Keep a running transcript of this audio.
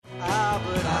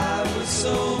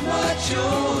so much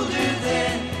older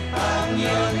then, I'm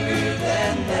younger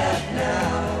than that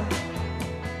now.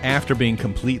 After being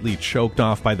completely choked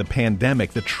off by the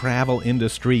pandemic, the travel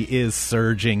industry is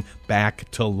surging back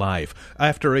to life.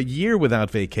 After a year without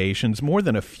vacations, more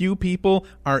than a few people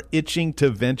are itching to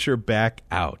venture back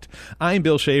out. I'm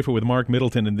Bill Schaefer with Mark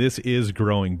Middleton, and this is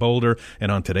Growing Bolder.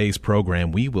 And on today's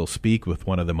program, we will speak with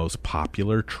one of the most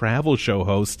popular travel show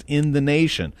hosts in the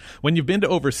nation. When you've been to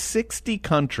over 60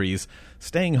 countries,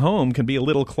 staying home can be a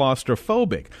little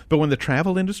claustrophobic. But when the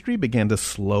travel industry began to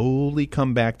slowly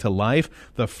come back to life,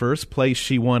 the first place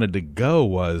she wanted to go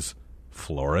was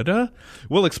Florida?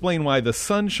 We'll explain why the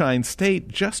Sunshine State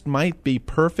just might be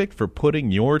perfect for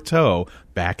putting your toe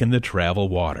back in the travel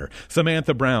water.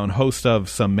 Samantha Brown, host of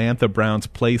Samantha Brown's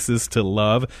Places to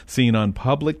Love, seen on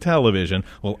public television,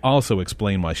 will also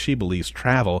explain why she believes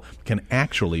travel can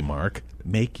actually,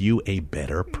 make you a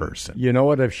better person. You know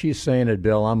what? If she's saying it,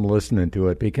 Bill, I'm listening to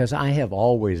it because I have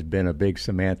always been a big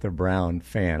Samantha Brown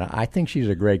fan. I think she's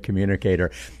a great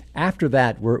communicator. After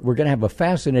that, we're going to have a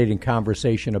fascinating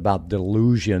conversation about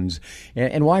delusions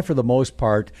and why, for the most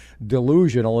part,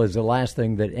 delusional is the last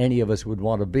thing that any of us would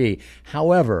want to be.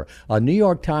 However, a New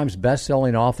York Times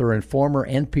bestselling author and former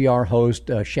NPR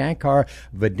host, Shankar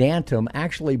Vedantam,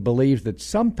 actually believes that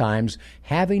sometimes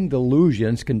having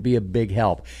delusions can be a big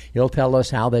help. He'll tell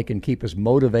us how they can keep us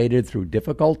motivated through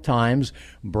difficult times,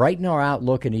 brighten our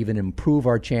outlook, and even improve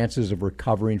our chances of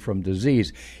recovering from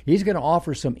disease. He's going to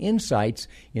offer some insights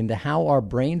into how our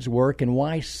brains work and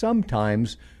why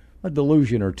sometimes a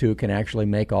delusion or two can actually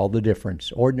make all the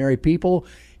difference. Ordinary people,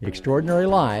 extraordinary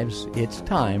lives. It's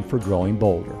time for Growing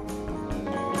Bolder.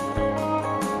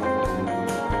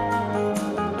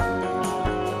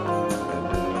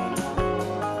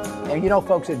 And you know,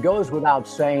 folks, it goes without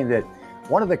saying that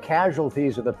one of the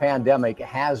casualties of the pandemic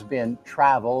has been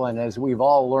travel. And as we've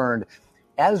all learned,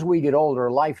 as we get older,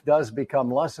 life does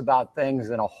become less about things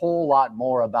and a whole lot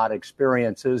more about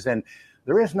experiences. And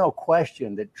there is no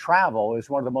question that travel is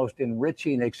one of the most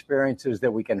enriching experiences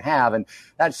that we can have. And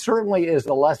that certainly is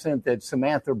the lesson that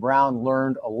Samantha Brown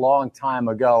learned a long time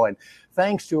ago. And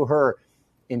thanks to her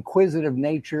inquisitive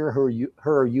nature,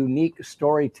 her unique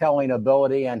storytelling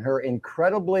ability, and her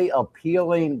incredibly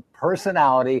appealing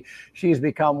personality, she's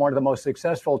become one of the most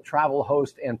successful travel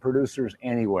hosts and producers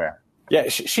anywhere. Yeah,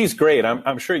 she's great.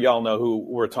 I'm sure y'all know who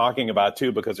we're talking about,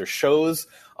 too, because her shows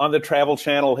on the Travel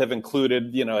Channel have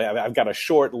included, I've got a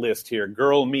short list here.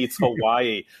 Girl Meets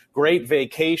Hawaii, great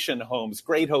vacation homes,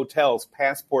 great hotels,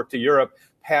 Passport to Europe,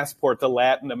 Passport to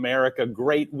Latin America,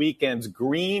 great weekends,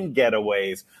 green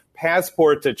getaways,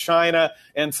 Passport to China,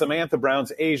 and Samantha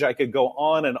Brown's Asia. I could go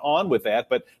on and on with that,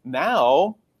 but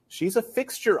now she's a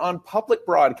fixture on public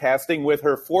broadcasting with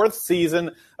her fourth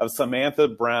season of Samantha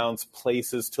Brown's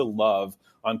Places to Love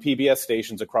on PBS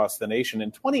stations across the nation.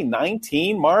 In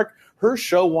 2019, Mark, her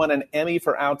show won an Emmy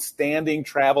for Outstanding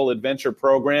Travel Adventure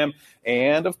Program.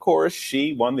 And, of course,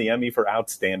 she won the Emmy for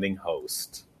Outstanding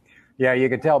Host. Yeah, you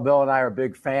can tell Bill and I are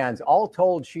big fans. All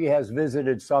told, she has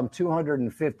visited some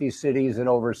 250 cities in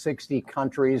over 60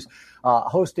 countries,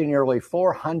 hosting nearly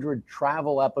 400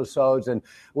 travel episodes. And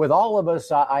with all of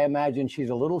us, I imagine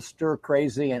she's a little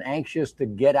stir-crazy and anxious to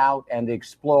get out and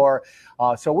explore.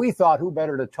 So we thought, who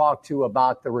better to talk to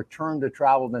about the return to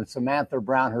travel than Samantha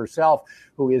Brown herself,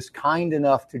 who is kind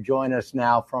enough to join us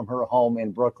now from her home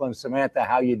in Brooklyn. Samantha,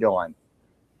 how you doing?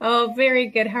 Oh, very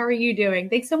good. How are you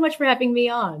doing? Thanks so much for having me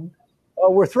on.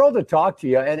 Well, we're thrilled to talk to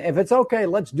you. And if it's okay,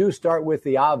 let's start with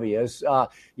the obvious.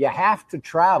 You have to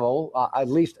travel, at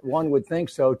least one would think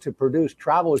so, to produce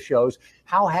travel shows.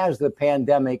 How has the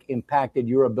pandemic impacted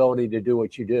your ability to do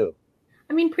what you do?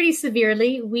 I mean, pretty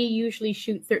severely. We usually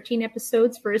shoot 13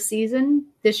 episodes for a season.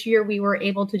 This year, we were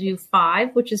able to do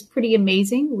 5, which is pretty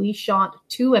amazing. We shot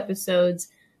 2 episodes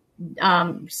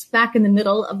back in the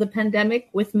middle of the pandemic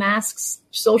with masks,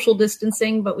 social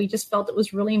distancing, but we just felt it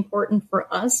was really important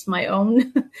for us, my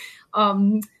own,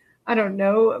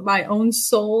 my own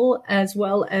soul, as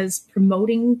well as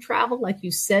promoting travel. Like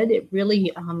you said, it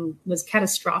really was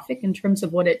catastrophic in terms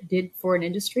of what it did for an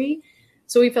industry.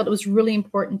 So we felt it was really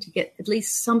important to get at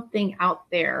least something out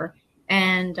there.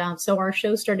 And so our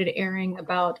show started airing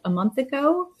about a month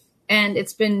ago, and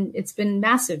it's been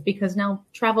massive because now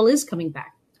travel is coming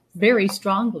back very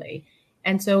strongly.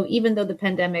 And so even though the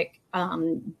pandemic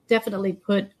definitely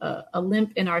put a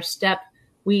limp in our step,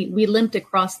 we limped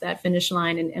across that finish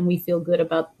line, and we feel good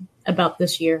about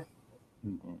this year.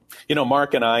 You know,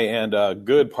 Mark and I and a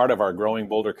good part of our Growing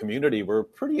Bolder community were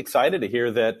pretty excited to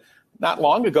hear that not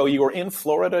long ago you were in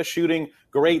Florida shooting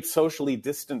great socially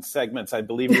distanced segments. I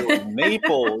believe you were in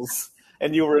Naples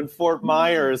and you were in Fort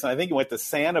Myers, and I think you went to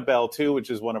Sanibel too, which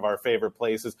is one of our favorite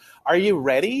places. Are you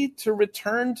ready to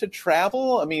return to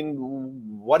travel? I mean,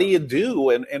 what do you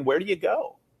do, and where do you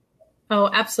go? Oh,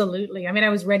 absolutely. I mean, I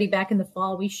was ready back in the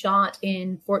fall. We shot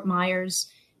in Fort Myers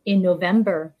in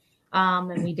November,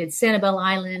 and we did Sanibel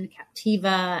Island,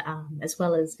 Captiva, as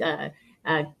well as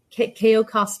Cayo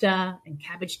Costa and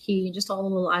Cabbage Key, and just all the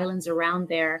little islands around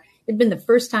there. It'd been the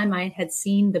first time I had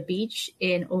seen the beach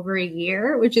in over a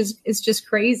year, which is just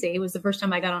crazy. It was the first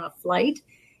time I got on a flight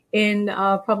in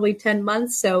probably 10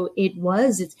 months. So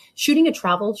it's shooting a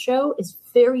travel show is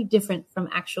very different from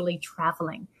actually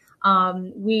traveling.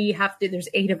 There's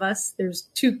 8 of us, there's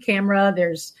 2 camera,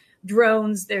 there's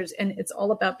drones, and it's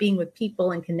all about being with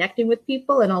people and connecting with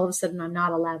people. And all of a sudden I'm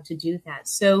not allowed to do that.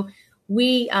 So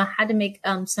we had to make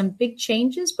some big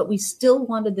changes, but we still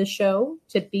wanted the show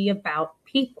to be about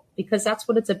people, because that's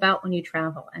what it's about when you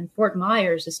travel. And Fort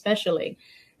Myers, especially,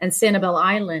 and Sanibel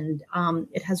Island,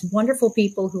 it has wonderful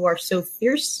people who are so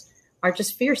fierce, are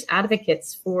just fierce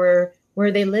advocates for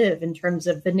where they live in terms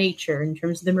of the nature, in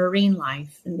terms of the marine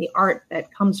life and the art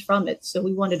that comes from it. So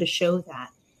we wanted to show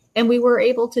that. And we were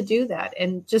able to do that.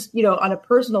 And just, on a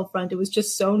personal front, it was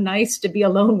just so nice to be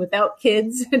alone without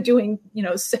kids doing,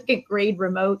 2nd grade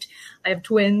remote. I have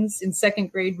twins in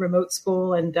 2nd grade remote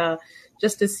school, and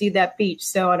just to see that beach.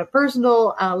 So on a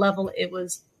personal level, it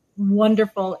was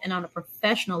wonderful. And on a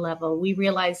professional level, we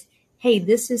realized, hey,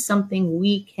 this is something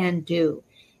we can do.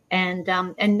 And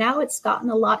now it's gotten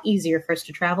a lot easier for us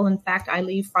to travel. In fact, I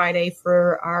leave Friday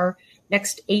for our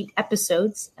next 8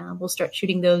 episodes. We'll start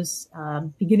shooting those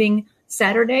beginning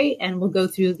Saturday, and we'll go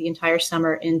through the entire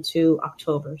summer into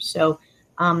October. So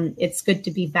it's good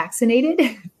to be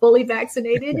vaccinated, fully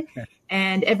vaccinated,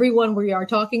 and everyone we are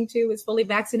talking to is fully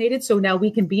vaccinated. So now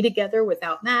we can be together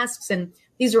without masks. And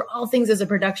these are all things as a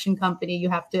production company you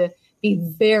have to be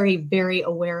very, very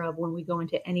aware of when we go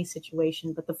into any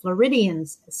situation. But the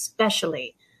Floridians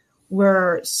especially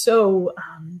were so,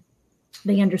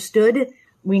 they understood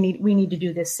we need to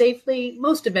do this safely.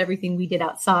 Most of everything we did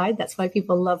outside. That's why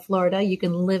people love Florida. You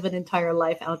can live an entire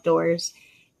life outdoors.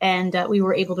 And we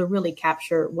were able to really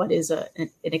capture what is an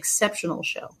exceptional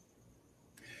show.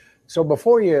 So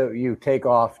before you take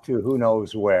off to who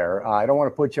knows where, I don't want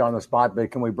to put you on the spot,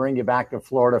 but can we bring you back to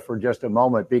Florida for just a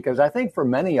moment? Because I think for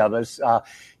many of us,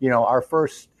 our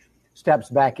first steps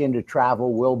back into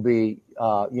travel will be,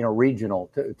 regional,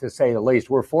 to say the least.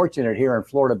 We're fortunate here in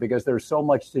Florida because there's so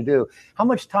much to do. How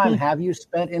much time have you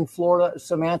spent in Florida,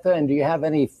 Samantha? And do you have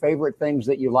any favorite things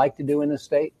that you like to do in the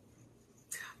state?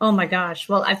 Oh, my gosh.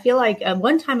 Well, I feel like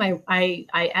one time I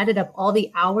added up all the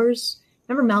hours.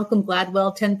 Remember Malcolm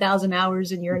Gladwell, 10,000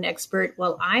 hours and you're an expert?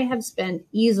 Well, I have spent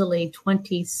easily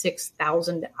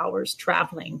 26,000 hours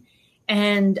traveling.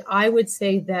 And I would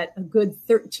say that a good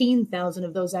 13,000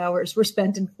 of those hours were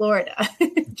spent in Florida,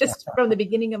 just from the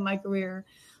beginning of my career,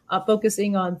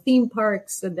 focusing on theme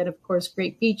parks and then, of course,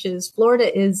 great beaches.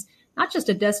 Florida is not just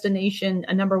a destination,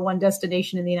 a number 1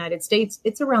 destination in the United States,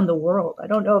 it's around the world. I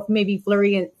don't know if maybe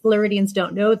Floridians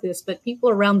don't know this, but people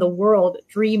around the world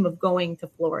dream of going to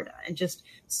Florida and just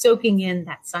soaking in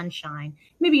that sunshine.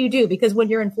 Maybe you do, because when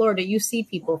you're in Florida, you see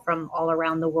people from all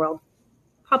around the world.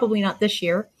 Probably not this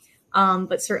year,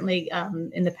 but certainly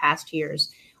in the past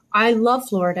years. I love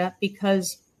Florida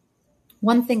because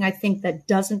one thing I think that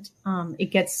doesn't, I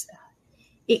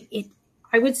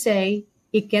would say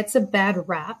it gets a bad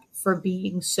rap for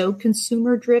being so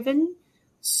consumer driven,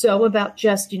 so about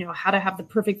just, how to have the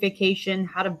perfect vacation,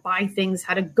 how to buy things,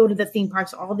 how to go to the theme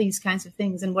parks, all these kinds of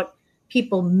things. And what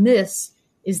people miss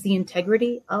is the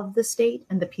integrity of the state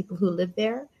and the people who live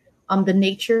there. The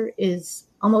nature is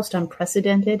almost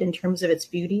unprecedented in terms of its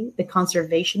beauty, the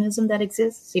conservationism that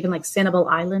exists, even like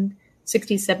Sanibel Island,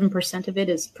 67% of it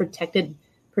is protected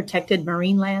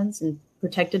marine lands and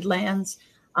protected lands.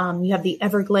 You have the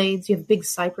Everglades, you have Big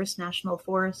Cypress National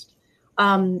Forest.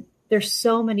 There's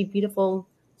so many beautiful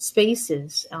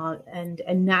spaces and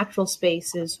natural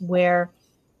spaces where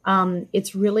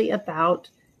it's really about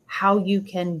how you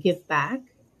can give back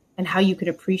and how you can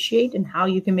appreciate and how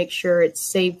you can make sure it's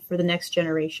saved for the next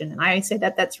generation. And I say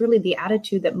that that's really the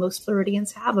attitude that most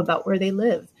Floridians have about where they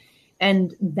live.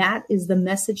 And that is the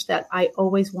message that I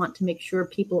always want to make sure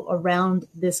people around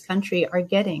this country are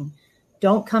getting.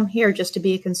 Don't come here just to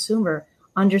be a consumer.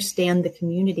 Understand the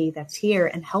community that's here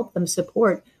and help them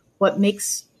support what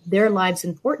makes their lives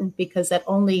important, because that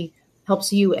only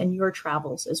helps you and your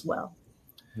travels as well.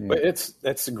 But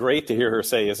it's great to hear her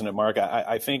say, isn't it, Mark?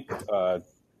 I think,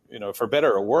 for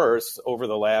better or worse, over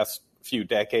the last few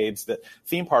decades, that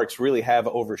theme parks really have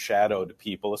overshadowed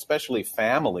people, especially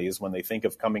families, when they think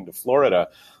of coming to Florida.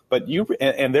 But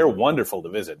and they're wonderful to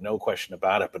visit, no question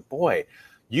about it. But boy,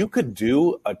 you could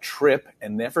do a trip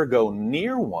and never go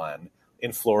near one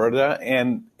in Florida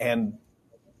and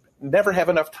never have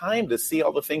enough time to see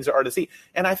all the things there are to see.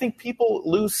 And I think people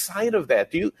lose sight of that.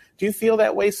 Do you feel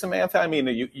that way, Samantha? I mean,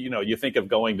 you think of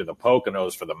going to the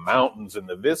Poconos for the mountains and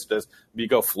the vistas. You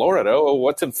go Florida, oh,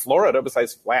 what's in Florida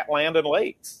besides flat land and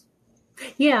lakes?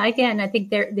 Yeah, again, I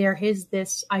think there is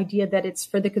this idea that it's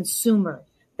for the consumer,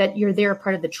 that you're there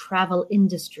part of the travel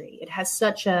industry. It has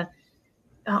such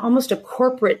almost a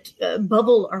corporate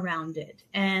bubble around it.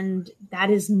 And that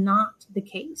is not the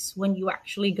case when you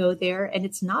actually go there. And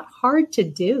it's not hard to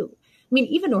do. I mean,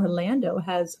 even Orlando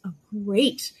has a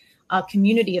great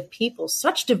community of people,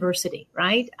 such diversity,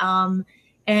 right? And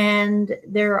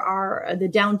the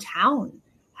downtown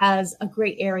has a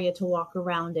great area to walk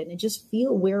around in and just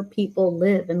feel where people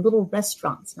live in little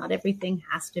restaurants. Not everything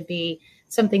has to be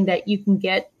something that you can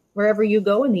get wherever you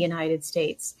go in the United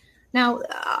States. Now,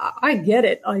 I get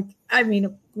it. I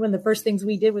mean, one of the first things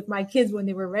we did with my kids when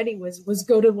they were ready was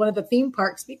go to one of the theme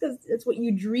parks, because it's what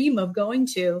you dream of going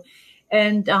to.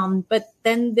 And but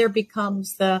then there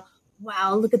becomes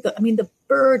wow, look at the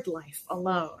bird life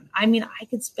alone. I mean, I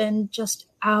could spend just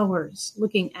hours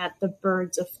looking at the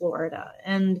birds of Florida.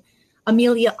 And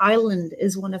Amelia Island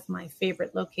is one of my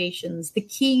favorite locations. The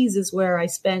Keys is where I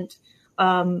spent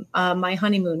my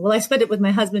honeymoon. Well, I spent it with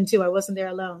my husband too. I wasn't there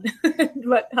alone.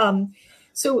 But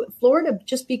so Florida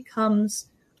just becomes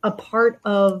a part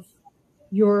of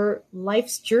your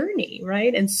life's journey,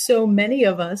 right? And so many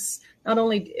of us, not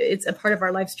only it's a part of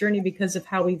our life's journey because of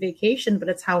how we vacation, but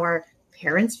it's how our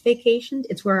parents vacationed.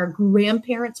 It's where our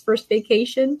grandparents first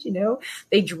vacationed.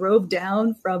 They drove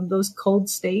down from those cold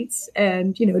states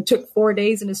and, took 4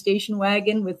 days in a station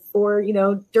wagon with 4,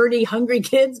 dirty, hungry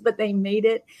kids, but they made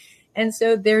it. And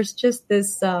so there's just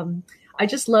this, I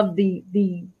just love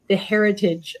the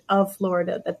heritage of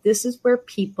Florida, that this is where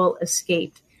people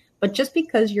escaped. But just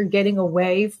because you're getting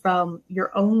away from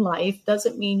your own life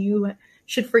doesn't mean you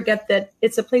should forget that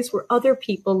it's a place where other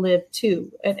people live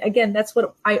too. And again, that's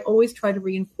what I always try to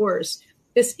reinforce.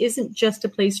 This isn't just a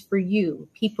place for you.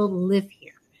 People live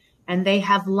here and they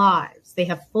have lives. They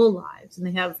have full lives and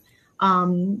they have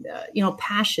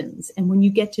passions. And when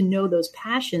you get to know those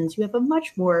passions, you have a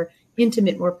much more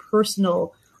intimate, more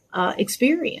personal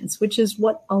experience, which is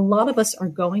what a lot of us are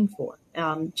going for.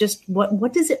 Just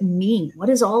what does it mean? What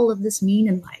does all of this mean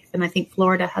in life? And I think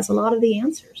Florida has a lot of the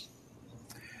answers.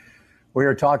 We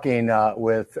are talking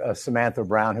with Samantha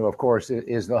Brown, who, of course,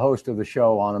 is the host of the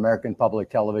show on American Public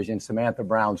Television, Samantha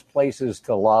Brown's Places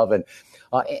to Love.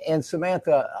 And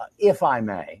Samantha, if I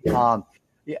may,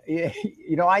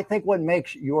 I think what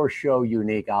makes your show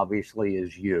unique, obviously,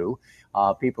 is you.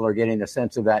 People are getting a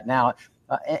sense of that now.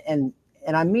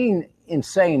 And I mean, in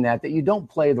saying that you don't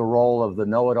play the role of the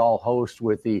know-it-all host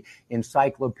with the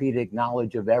encyclopedic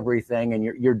knowledge of everything. And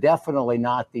you're definitely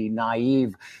not the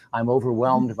naive, I'm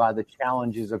overwhelmed by the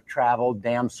challenges of travel,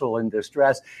 damsel in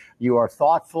distress. You are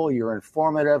thoughtful, you're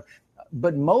informative,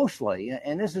 but mostly,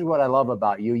 and this is what I love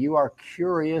about you, you are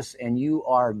curious and you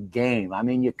are game. I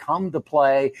mean, you come to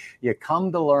play, you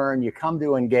come to learn, you come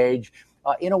to engage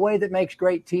in a way that makes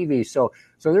great TV. So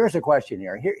there's a question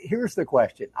here. Here's the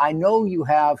question. I know you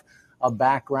have a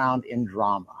background in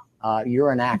drama.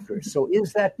 You're an actress. So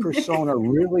is that persona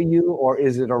really you, or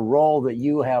is it a role that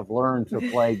you have learned to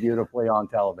play beautifully on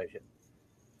television?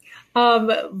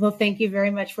 Well, thank you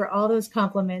very much for all those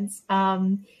compliments.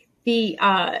 I'm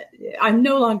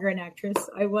no longer an actress.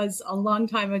 I was a long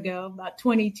time ago, about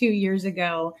 22 years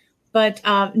ago. But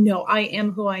no, I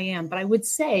am who I am. But I would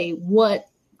say what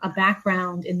a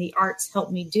background in the arts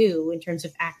helped me do in terms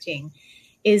of acting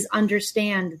is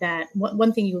understand that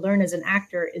one thing you learn as an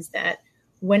actor is that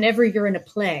whenever you're in a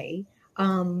play,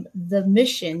 the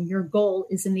mission, your goal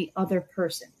is in the other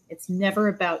person. It's never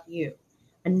about you.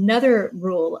 Another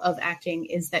rule of acting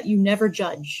is that you never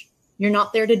judge. You're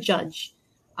not there to judge.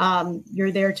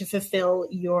 You're there to fulfill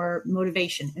your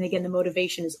motivation. And again, the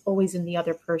motivation is always in the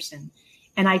other person.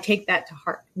 And I take that to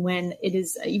heart when it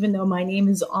is, even though my name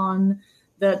is on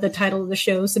the title of the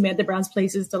show, Samantha Brown's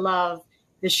Places to Love,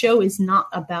 the show is not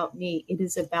about me. It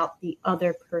is about the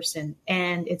other person.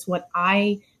 And it's what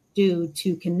I do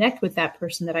to connect with that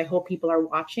person that I hope people are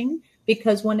watching.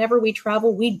 Because whenever we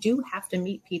travel, we do have to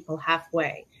meet people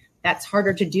halfway. That's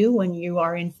harder to do when you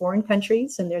are in foreign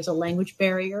countries and there's a language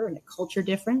barrier and a culture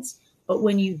difference. But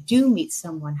when you do meet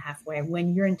someone halfway,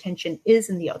 when your intention is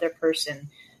in the other person,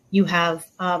 you have,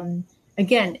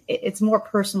 again, it's more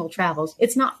personal travels.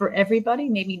 It's not for everybody.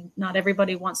 Maybe not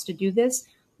everybody wants to do this,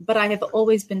 but I have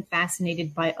always been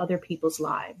fascinated by other people's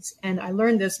lives. And I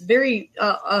learned this very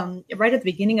right at the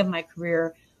beginning of my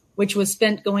career, which was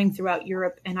spent going throughout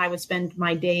Europe. And I would spend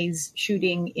my days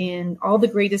shooting in all the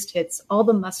greatest hits, all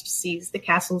the must-sees, the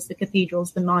castles, the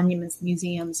cathedrals, the monuments, the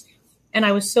museums. And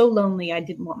I was so lonely, I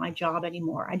didn't want my job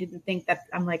anymore. I didn't think that,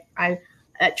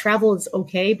 travel is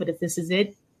okay, but if this is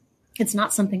it, it's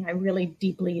not something I really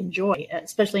deeply enjoy,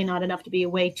 especially not enough to be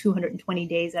away 220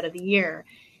 days out of the year.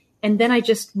 And then I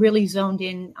just really zoned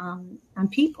in on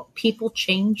people. People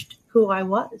changed who I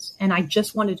was, and I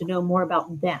just wanted to know more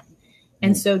about them.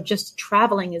 And so just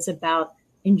traveling is about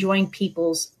enjoying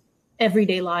people's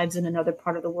everyday lives in another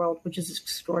part of the world, which is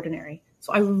extraordinary.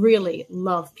 So I really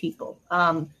love people.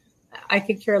 I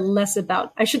could care less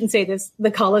about, I shouldn't say this,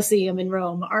 the Colosseum in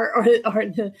Rome or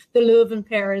the Louvre in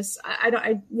Paris.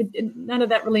 None of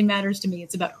that really matters to me.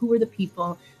 It's about who are the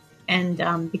people.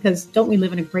 And because don't we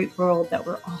live in a great world that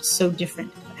we're all so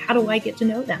different? How do I get to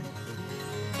know them?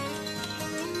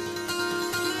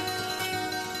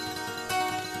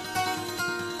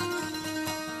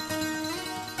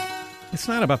 It's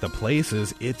not about the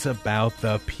places, it's about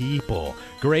the people.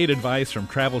 Great advice from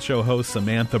travel show host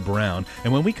Samantha Brown.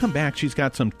 And when we come back, she's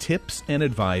got some tips and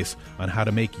advice on how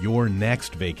to make your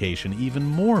next vacation even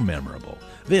more memorable.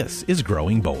 This is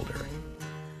Growing Bolder.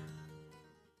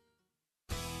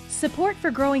 Support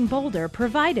for Growing Bolder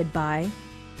provided by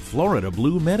Florida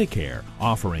Blue Medicare,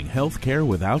 offering health care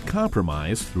without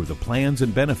compromise through the plans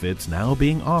and benefits now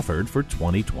being offered for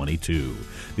 2022.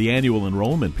 The annual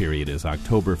enrollment period is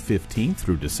October 15th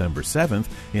through December 7th.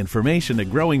 Information at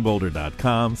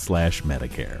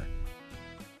growingbolder.com/Medicare.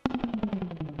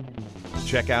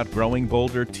 Check out Growing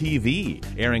Bolder TV,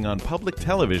 airing on public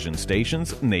television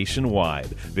stations nationwide.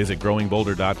 Visit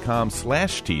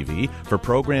growingbolder.com/TV for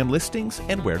program listings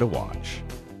and where to watch.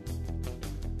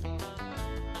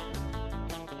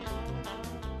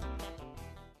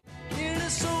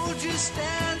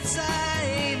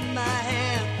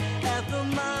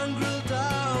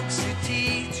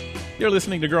 You're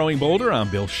listening to Growing Bolder. I'm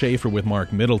Bill Schaefer with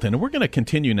Mark Middleton, and we're going to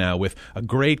continue now with a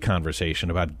great conversation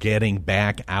about getting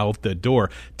back out the door,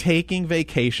 taking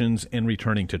vacations, and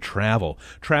returning to travel.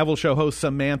 Travel show host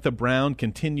Samantha Brown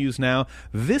continues now,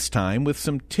 this time with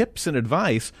some tips and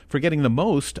advice for getting the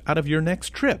most out of your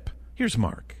next trip. Here's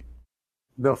Mark.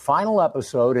 The final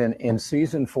episode in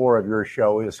season 4 of your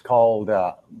show is called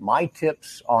My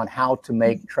Tips on How to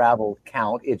Make Travel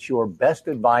Count. It's your best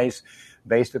advice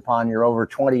based upon your over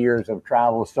 20 years of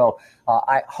travel. So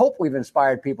I hope we've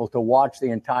inspired people to watch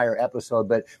the entire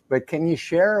episode. But can you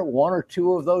share one or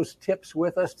two of those tips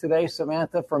with us today,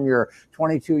 Samantha, from your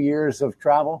 22 years of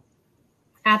travel?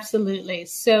 Absolutely.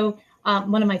 So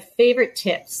one of my favorite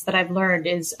tips that I've learned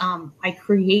is I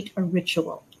create a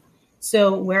ritual.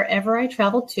 So wherever I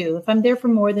travel to, if I'm there for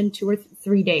more than 2 or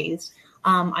 3 days,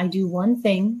 I do one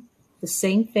thing, the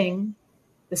same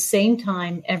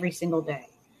time every single day.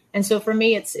 And so for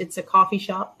me, it's a coffee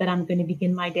shop that I'm going to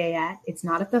begin my day at. It's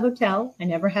not at the hotel. I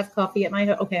never have coffee at I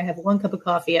have 1 cup of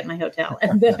coffee at my hotel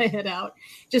and then I head out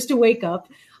just to wake up.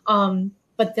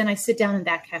 But then I sit down in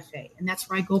that cafe, and that's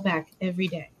where I go back every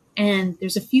day. And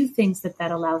there's a few things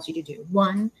that allows you to do.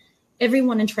 One,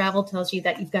 everyone in travel tells you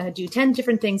that you've got to do 10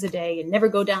 different things a day and never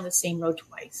go down the same road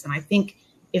twice. And I think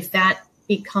if that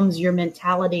becomes your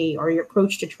mentality or your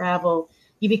approach to travel,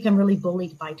 you become really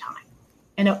bullied by time.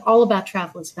 And all about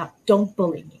travel is about don't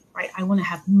bully me, right? I want to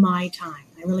have my time.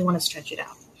 I really want to stretch it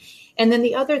out. And then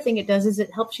the other thing it does is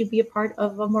it helps you be a part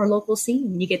of a more local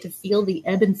scene. You get to feel the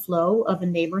ebb and flow of a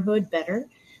neighborhood better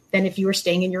than if you were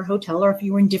staying in your hotel or if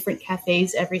you were in different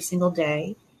cafes every single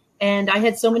day. And I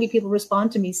had so many people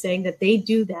respond to me saying that they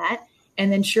do that.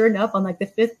 And then sure enough, on like the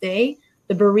 5th day,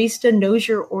 the barista knows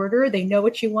your order. They know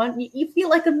what you want. You feel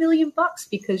like $1 million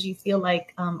because you feel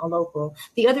like a local.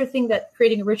 The other thing that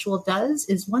creating a ritual does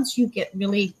is once you get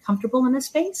really comfortable in a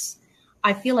space,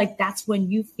 I feel like that's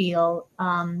when you feel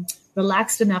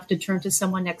relaxed enough to turn to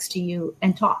someone next to you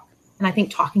and talk. And I think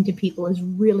talking to people is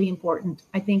really important.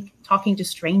 I think talking to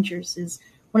strangers is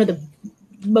one of the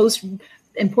most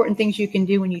important things you can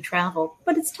do when you travel,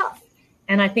 but it's tough.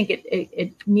 And I think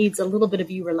it needs a little bit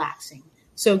of you relaxing.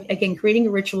 So again, creating a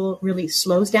ritual really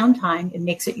slows down time. It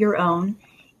makes it your own.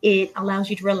 It allows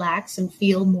you to relax and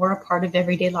feel more a part of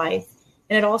everyday life.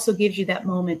 And it also gives you that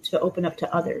moment to open up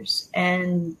to others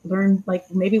and learn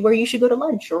like maybe where you should go to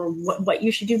lunch or what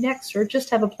you should do next, or just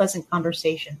have a pleasant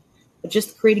conversation. But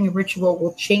just creating a ritual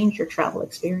will change your travel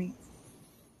experience.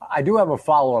 I do have a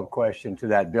follow-up question to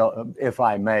that, Bill, if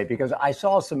I may, because I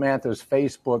saw Samantha's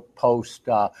Facebook post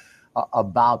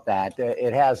about that.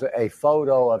 It has a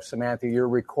photo of Samantha. You're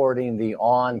recording the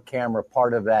on-camera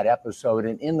part of that episode,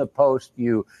 and in the post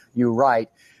you write,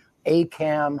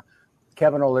 A-cam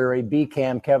Kevin O'Leary,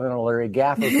 B-cam Kevin O'Leary,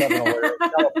 gaffer Kevin O'Leary,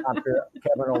 teleprompter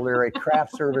Kevin O'Leary,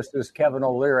 craft services Kevin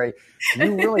O'Leary.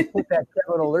 You really put that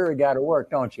Kevin O'Leary guy to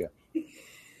work, don't you?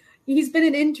 He's been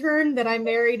an intern that I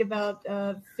married about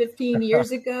 15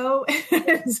 years ago.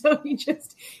 So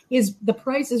the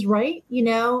price is right,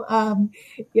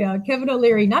 Kevin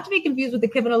O'Leary, not to be confused with the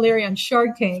Kevin O'Leary on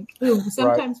Shark Tank, who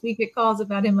sometimes we get calls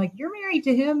about him like, you're married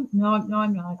to him? No,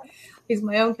 I'm not. He's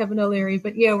my own Kevin O'Leary.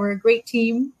 But yeah, we're a great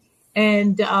team,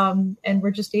 and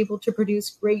we're just able to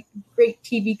produce great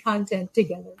TV content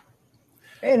together.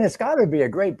 And it's got to be a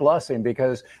great blessing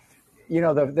because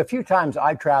the few times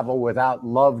I travel without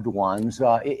loved ones,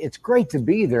 it's great to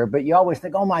be there, but you always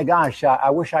think, oh my gosh, I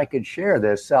wish I could share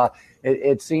this.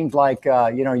 It seems like,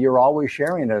 you're always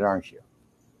sharing it, aren't you?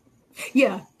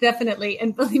 Yeah, definitely.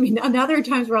 And believe me, now there are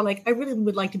times where I'm like, I really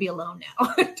would like to be alone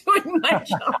now doing my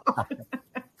job.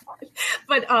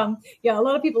 But a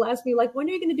lot of people ask me, like, when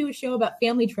are you going to do a show about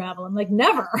family travel? I'm like,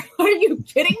 never. Are you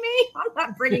kidding me? I'm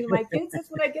not bringing my kids. That's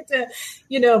when I get to,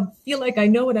 feel like I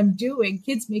know what I'm doing.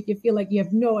 Kids make you feel like you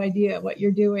have no idea what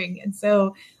you're doing. And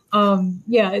so,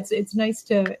 it's nice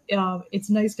to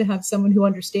have someone who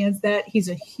understands that. He's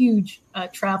a huge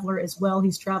traveler as well.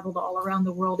 He's traveled all around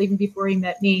the world, even before he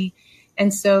met me.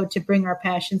 And so to bring our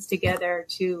passions together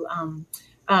to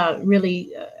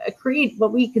really create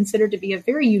what we consider to be a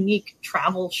very unique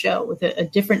travel show with a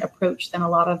different approach than a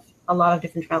lot of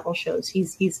different travel shows.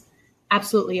 He's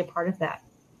absolutely a part of that.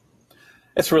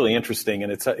 It's really interesting,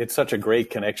 and it's such a great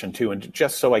connection too. And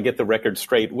just so I get the record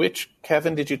straight, which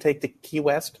Kevin did you take to Key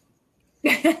West?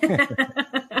 They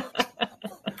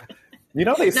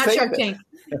Not say Shark that, Tank.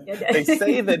 They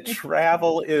say that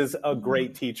travel is a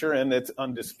great teacher, and it's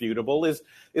undisputable. Is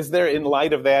there, in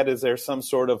light of that, is there some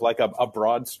sort of like a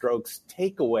broad strokes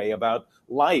takeaway about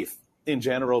life in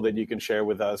general that you can share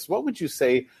with us? What would you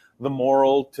say the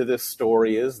moral to this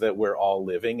story is that we're all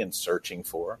living and searching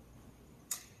for?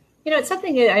 It's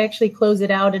something that I actually close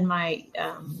it out in my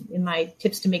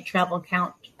Tips to Make Travel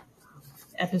Count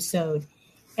episode.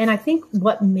 And I think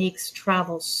what makes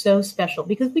travel so special,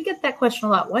 because we get that question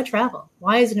a lot, why travel?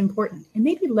 Why is it important? And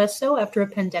maybe less so after a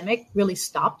pandemic really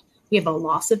stopped. We have a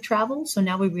loss of travel. So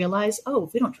now we realize,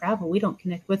 if we don't travel, we don't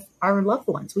connect with our loved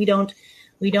ones. We don't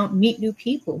meet new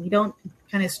people. We don't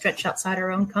kind of stretch outside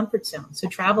our own comfort zone. So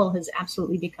travel has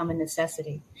absolutely become a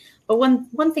necessity. But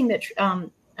one thing that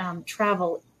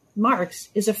travel marks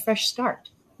is a fresh start,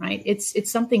 right? It's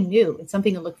something new. It's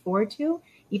something to look forward to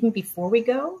even before we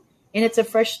go. And it's a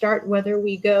fresh start, whether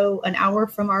we go an hour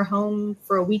from our home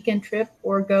for a weekend trip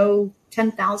or go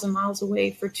 10,000 miles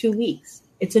away for 2 weeks.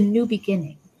 It's a new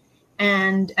beginning.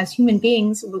 And as human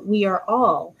beings, we are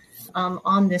all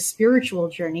on this spiritual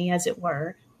journey, as it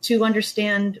were, to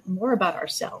understand more about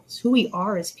ourselves, who we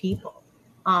are as people.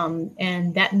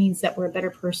 And that means that we're a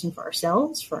better person for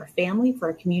ourselves, for our family, for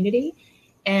our community.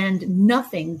 And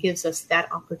nothing gives us that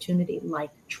opportunity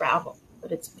like travel.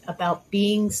 But it's about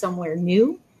being somewhere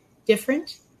new,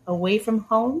 different, away from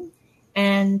home,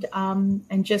 and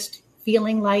just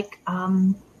feeling like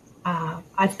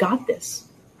I've got this.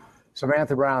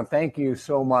 Samantha Brown, thank you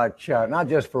so much, not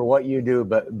just for what you do,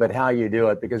 but how you do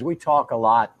it, because we talk a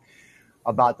lot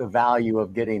about the value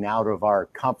of getting out of our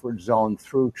comfort zone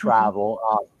through travel.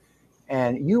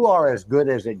 And you are as good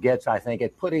as it gets, I think,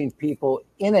 at putting people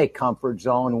in a comfort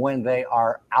zone when they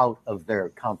are out of their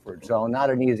comfort zone. Not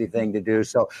an easy thing to do.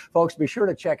 So, folks, be sure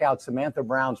to check out Samantha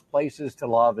Brown's Places to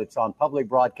Love. It's on public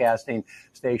broadcasting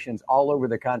stations all over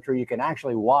the country. You can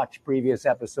actually watch previous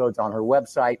episodes on her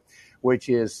website, which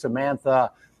is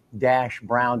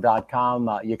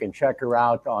Samantha-Brown.com. You can check her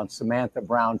out on Samantha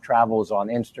Brown Travels on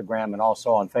Instagram and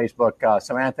also on Facebook.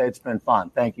 Samantha, it's been fun.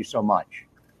 Thank you so much.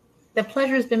 The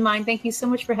pleasure has been mine. Thank you so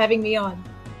much for having me on.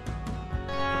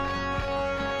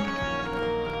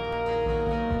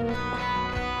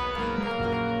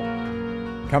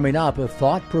 Coming up, a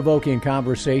thought-provoking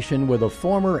conversation with a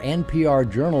former NPR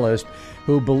journalist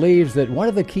who believes that one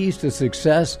of the keys to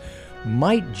success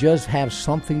might just have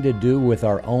something to do with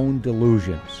our own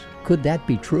delusions. Could that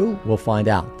be true? We'll find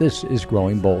out. This is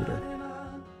Growing Bolder.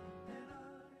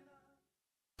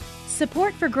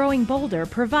 Support for Growing Bolder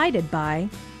provided by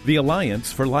the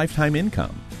Alliance for Lifetime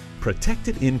Income.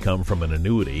 Protected income from an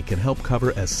annuity can help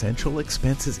cover essential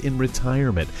expenses in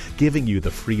retirement, giving you the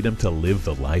freedom to live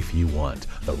the life you want.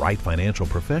 The right financial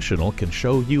professional can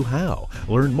show you how.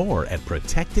 Learn more at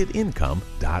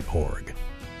protectedincome.org.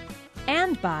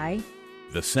 And by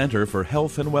the Center for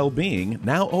Health and Well-Being,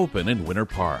 now open in Winter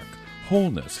Park.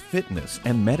 wholeness, fitness,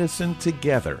 and medicine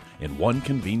together in one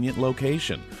convenient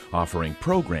location, offering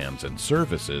programs and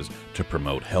services to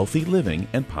promote healthy living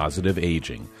and positive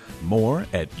aging. More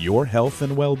at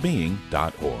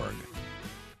yourhealthandwellbeing.org.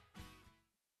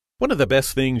 One of the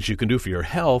best things you can do for your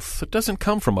health doesn't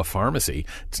come from a pharmacy.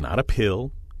 It's not a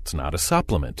pill. It's not a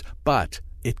supplement. But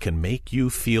it can make you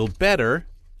feel better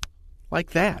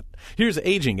like that. Here's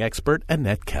aging expert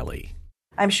Annette Kelly.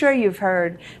 I'm sure you've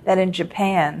heard that in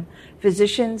Japan,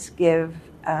 physicians give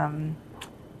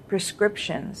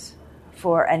prescriptions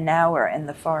for an hour in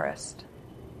the forest.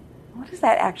 What does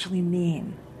that actually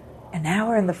mean? An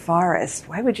hour in the forest?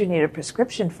 Why would you need a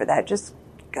prescription for that? Just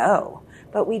go.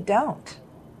 But we don't.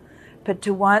 But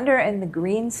to wander in the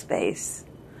green space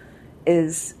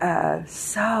is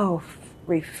so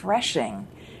refreshing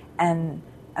and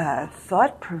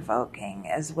thought-provoking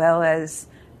as well as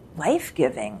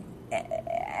life-giving.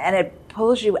 And it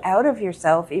pulls you out of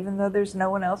yourself even though there's no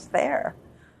one else there.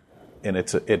 And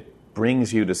it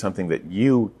brings you to something that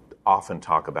you often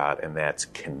talk about, and that's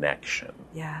connection.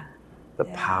 Yeah. The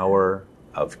power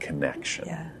of connection.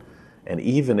 Yeah. And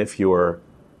even if you're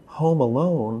home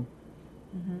alone,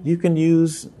 you can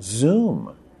use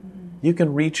Zoom. You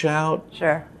can reach out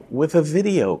with a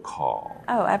video call.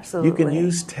 Oh, absolutely. You can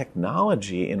use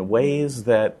technology in ways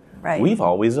that we've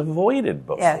always avoided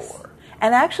before. Yes.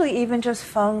 And actually even just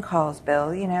phone calls, Bill,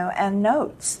 and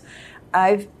notes.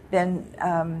 I've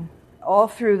been, all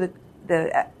through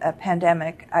the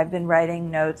pandemic, I've been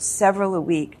writing notes, several a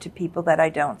week, to people that I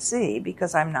don't see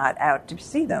because I'm not out to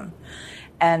see them.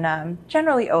 And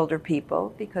generally older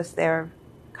people because their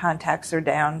contacts are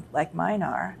down like mine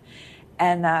are.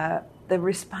 And the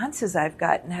responses I've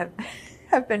gotten have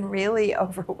been really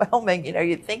overwhelming.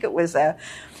 You'd think it was a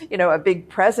big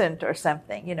present or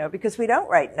something, because we don't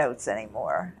write notes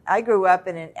anymore. I grew up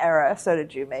in an era, so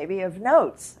did you maybe, of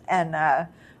notes. And I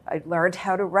learned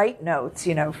how to write notes,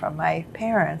 from my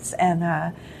parents. And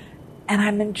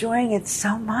I'm enjoying it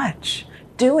so much,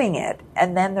 doing it.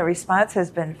 And then the response has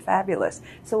been fabulous.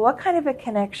 So what kind of a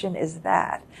connection is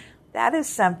that? That is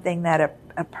something that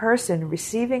a person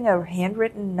receiving a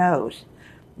handwritten note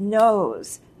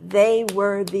knows they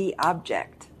were the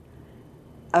object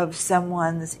of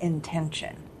someone's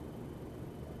intention.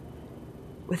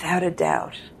 Without a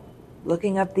doubt.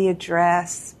 Looking up the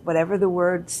address, whatever the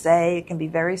words say, it can be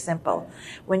very simple.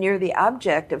 When you're the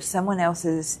object of someone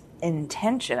else's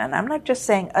intention, and I'm not just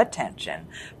saying attention,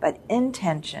 but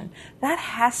intention, that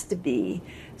has to be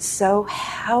so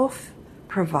health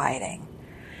providing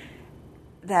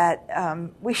that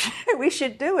we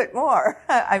should do it more.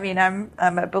 I mean, I'm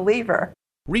a believer.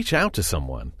 Reach out to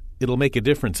someone. It'll make a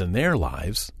difference in their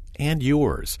lives and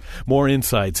yours. More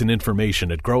insights and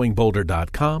information at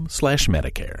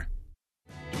growingbolder.com/Medicare.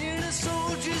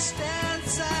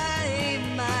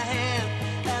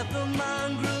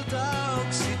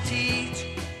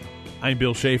 I'm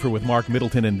Bill Schaefer with Mark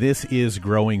Middleton, and this is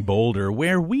Growing Bolder,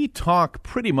 where we talk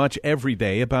pretty much every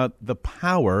day about the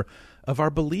power of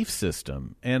our belief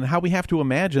system and how we have to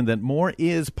imagine that more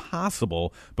is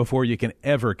possible before you can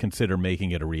ever consider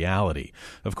making it a reality.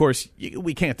 Of course,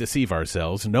 we can't deceive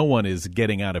ourselves. No one is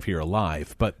getting out of here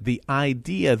alive. But the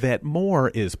idea that more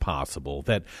is possible,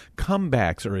 that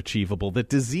comebacks are achievable, that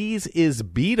disease is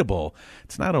beatable,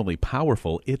 it's not only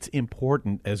powerful, it's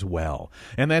important as well.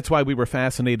 And that's why we were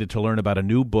fascinated to learn about a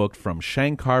new book from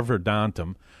Shankar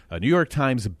Vedantam, a New York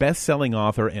Times best-selling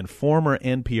author and former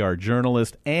NPR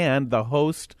journalist and the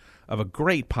host of a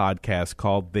great podcast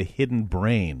called The Hidden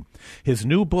Brain. His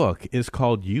new book is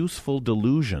called Useful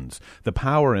Delusions, The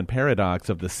Power and Paradox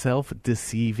of the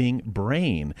Self-Deceiving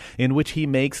Brain, in which he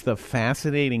makes the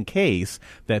fascinating case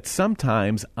that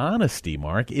sometimes honesty,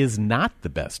 Mark, is not the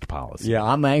best policy. Yeah,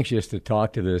 I'm anxious to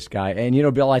talk to this guy. And,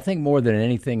 Bill, I think more than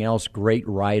anything else, great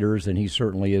writers, and he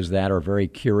certainly is that, are very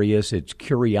curious. It's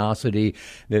curiosity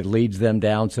that leads them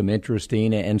down some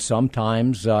interesting and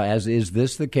sometimes, as is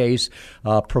this the case,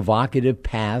 provocative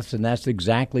paths, and that's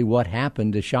exactly what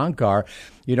happened to Shankar.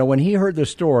 When he heard the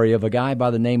story of a guy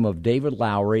by the name of David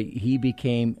Lowery, he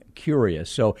became curious.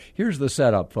 So here's the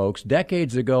setup, folks.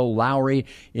 Decades ago, Lowery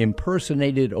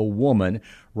impersonated a woman,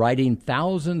 writing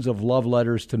thousands of love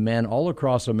letters to men all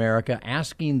across America,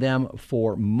 asking them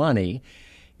for money,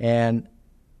 and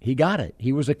he got it.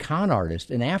 He was a con artist.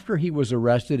 And after he was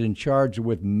arrested and charged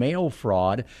with mail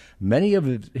fraud, many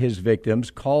of his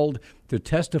victims called to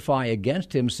testify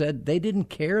against him, said they didn't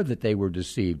care that they were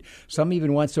deceived. Some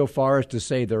even went so far as to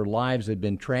say their lives had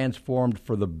been transformed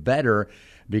for the better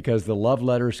because the love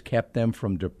letters kept them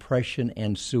from depression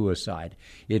and suicide.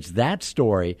 It's that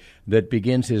story that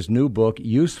begins his new book,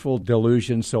 Useful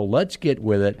Delusions. So let's get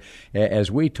with it as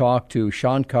we talk to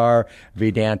Shankar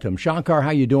Vedantam. Shankar,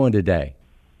 how you doing today?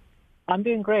 I'm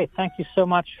doing great. Thank you so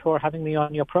much for having me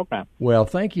on your program. Well,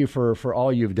 thank you for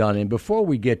all you've done. And before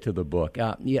we get to the book,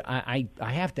 I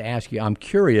have to ask you, I'm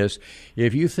curious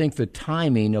if you think the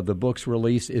timing of the book's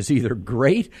release is either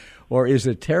great or is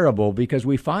it terrible? Because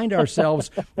we find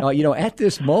ourselves, at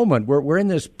this moment, we're in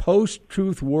this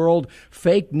post-truth world,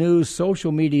 fake news,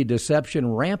 social media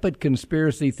deception, rampant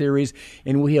conspiracy theories,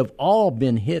 and we have all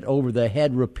been hit over the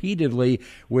head repeatedly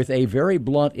with a very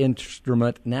blunt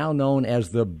instrument now known as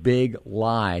the big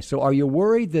lie. So are you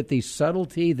worried that the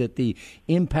subtlety, that the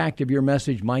impact of your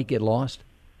message might get lost?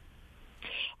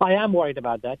 I am worried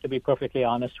about that, to be perfectly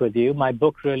honest with you. My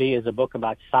book really is a book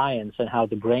about science and how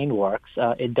the brain works.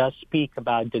 It does speak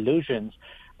about delusions,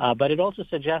 but it also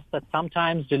suggests that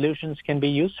sometimes delusions can be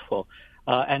useful.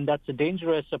 And that's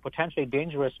a potentially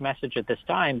dangerous message at this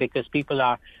time because people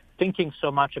are thinking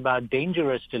so much about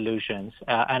dangerous delusions.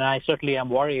 And I certainly am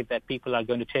worried that people are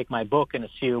going to take my book and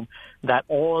assume that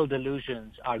all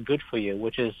delusions are good for you,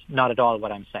 which is not at all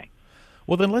what I'm saying.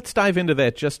 Well, then let's dive into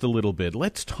that just a little bit.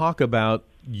 Let's talk about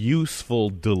useful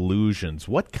delusions.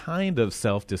 What kind of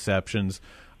self-deceptions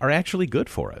are actually good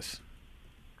for us?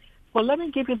 Well, let me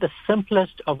give you the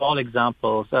simplest of all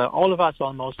examples. All of us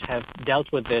almost have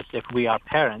dealt with this if we are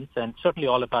parents, and certainly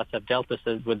all of us have dealt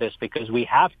with this because we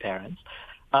have parents.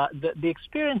 The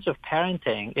experience of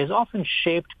parenting is often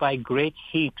shaped by great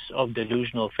heaps of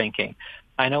delusional thinking.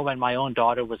 I know when my own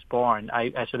daughter was born,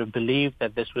 I sort of believed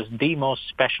that this was the most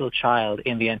special child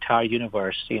in the entire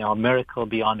universe, a miracle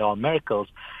beyond all miracles.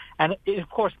 And it, of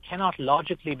course, cannot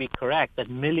logically be correct that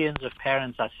millions of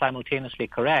parents are simultaneously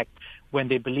correct when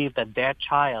they believe that their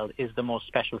child is the most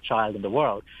special child in the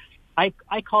world.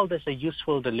 I call this a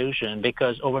useful delusion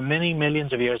because over many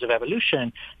millions of years of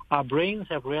evolution, our brains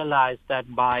have realized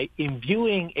that by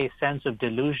imbuing a sense of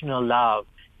delusional love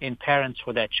in parents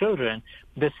for their children,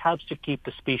 this helps to keep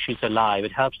the species alive.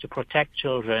 It helps to protect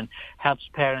children, helps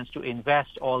parents to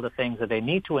invest all the things that they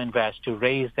need to invest to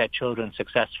raise their children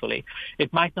successfully.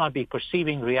 It might not be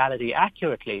perceiving reality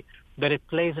accurately, but it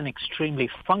plays an extremely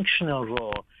functional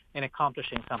role in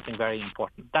accomplishing something very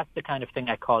important. That's the kind of thing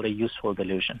I call a useful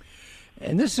delusion.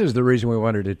 And this is the reason we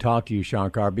wanted to talk to you,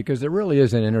 Shankar, because there really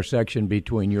is an intersection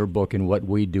between your book and what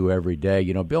we do every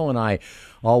day. Bill and I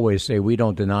always say we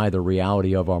don't deny the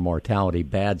reality of our mortality.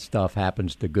 Bad stuff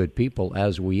happens to good people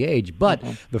as we age. But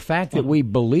the fact that we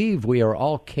believe we are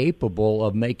all capable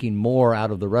of making more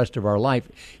out of the rest of our life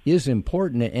is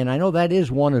important. And I know that is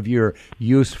one of your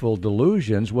useful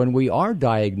delusions when we are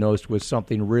diagnosed with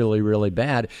something really, really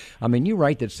bad. I mean, you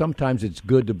write that sometimes it's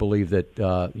good to believe that,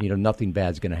 nothing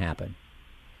bad's going to happen.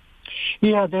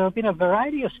 Yeah, there have been a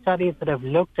variety of studies that have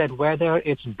looked at whether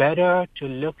it's better to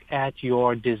look at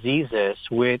your diseases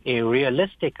with a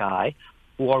realistic eye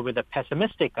or with a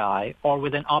pessimistic eye or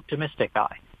with an optimistic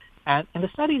eye. And the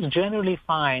studies generally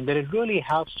find that it really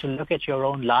helps to look at your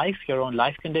own life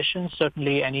conditions,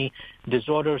 certainly any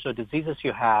disorders or diseases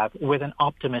you have, with an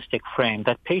optimistic frame,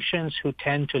 that patients who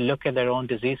tend to look at their own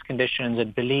disease conditions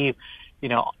and believe,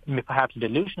 perhaps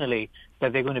delusionally,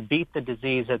 that they're going to beat the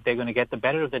disease, that they're going to get the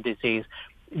better of the disease,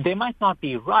 they might not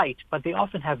be right, but they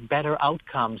often have better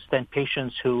outcomes than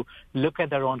patients who look at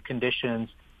their own conditions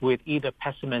with either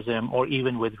pessimism or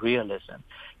even with realism.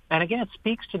 And again, it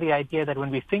speaks to the idea that when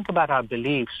we think about our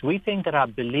beliefs, we think that our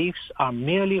beliefs are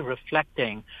merely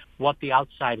reflecting what the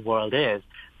outside world is.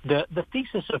 The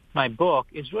thesis of my book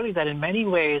is really that in many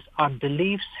ways our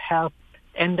beliefs help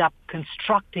end up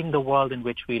constructing the world in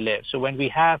which we live. So when we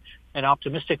have an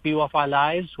optimistic view of our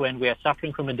lives, when we are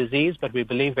suffering from a disease, but we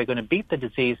believe we're going to beat the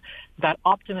disease, that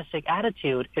optimistic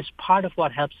attitude is part of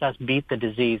what helps us beat the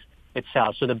disease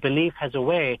itself. So the belief has a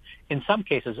way, in some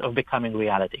cases, of becoming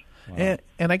reality. Wow.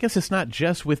 And I guess it's not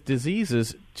just with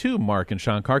diseases, too, Mark and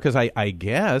Shankar, because I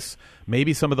guess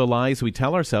maybe some of the lies we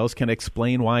tell ourselves can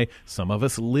explain why some of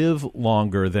us live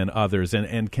longer than others.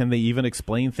 And can they even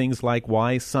explain things like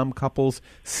why some couples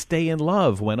stay in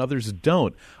love when others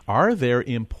don't? Are there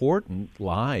important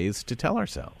lies to tell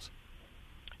ourselves?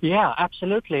 Yeah,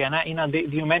 absolutely. And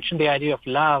you mentioned the idea of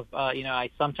love. I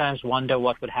sometimes wonder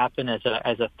what would happen as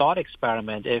a thought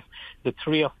experiment if the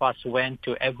three of us went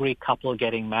to every couple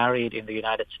getting married in the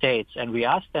United States and we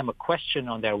asked them a question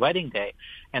on their wedding day.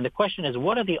 And the question is,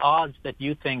 what are the odds that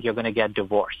you think you're going to get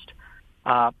divorced?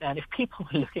 And if people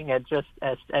were looking at just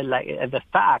at the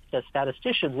facts as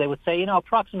statisticians, they would say,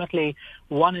 approximately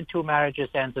 1 in 2 marriages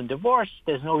ends in divorce.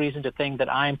 There's no reason to think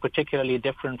that I'm particularly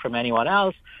different from anyone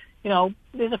else.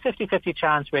 there's a 50-50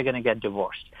 chance we're going to get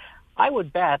divorced. I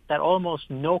would bet that almost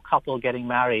no couple getting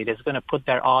married is going to put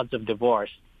their odds of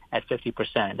divorce at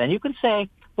 50%. And you can say,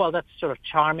 well, that's sort of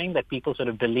charming that people sort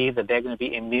of believe that they're going to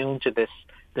be immune to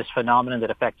this phenomenon that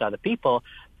affects other people.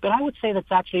 But I would say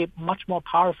that's actually much more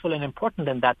powerful and important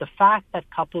than that. The fact that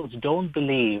couples don't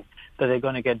believe that they're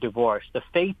going to get divorced, the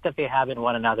faith that they have in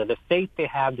one another, the faith they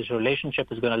have this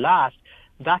relationship is going to last,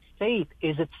 that faith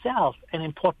is itself an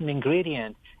important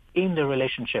ingredient in the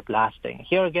relationship lasting.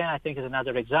 Here again, I think is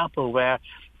another example where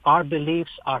our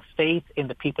beliefs, our faith in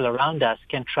the people around us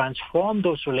can transform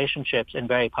those relationships in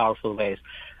very powerful ways.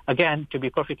 Again, to be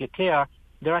perfectly clear,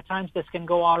 there are times this can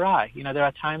go awry. There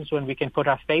are times when we can put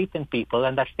our faith in people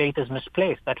and that faith is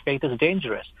misplaced. That faith is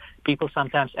dangerous. People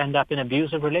sometimes end up in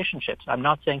abusive relationships. I'm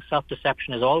not saying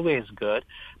self-deception is always good,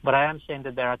 but I am saying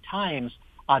that there are times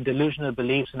our delusional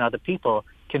beliefs in other people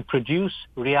can produce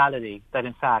reality that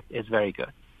in fact is very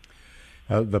good.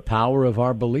 The power of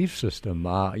our belief system.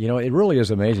 It really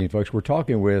is amazing, folks. We're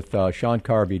talking with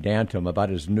Shankar Vedantam about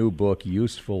his new book,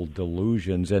 Useful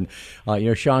Delusions. And,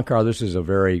 Shankar, this is a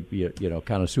very,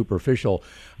 kind of superficial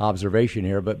observation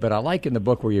here, but I like in the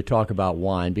book where you talk about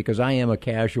wine because I am a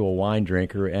casual wine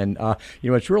drinker. And,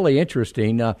 it's really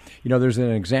interesting. There's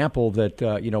an example that,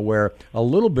 where a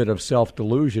little bit of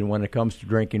self-delusion when it comes to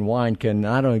drinking wine can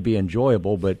not only be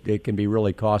enjoyable, but it can be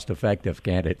really cost-effective,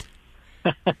 can't it?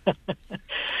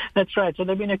 That's right. So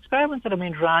there have been experiments that have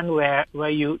been run where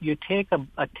you take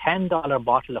a $10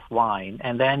 bottle of wine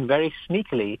and then very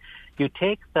sneakily you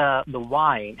take the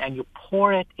wine and you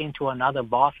pour it into another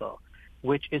bottle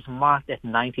which is marked at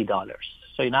 $90.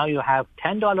 So now you have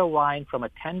 $10 wine from a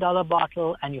 $10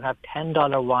 bottle and you have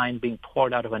 $10 wine being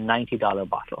poured out of a $90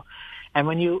 bottle. And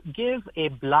when you give a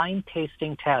blind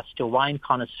tasting test to wine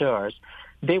connoisseurs,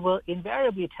 they will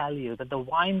invariably tell you that the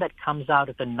wine that comes out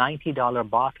of the $90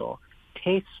 bottle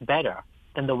tastes better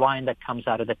than the wine that comes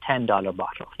out of the $10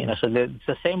 bottle. So it's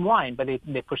the same wine, but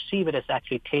they perceive it as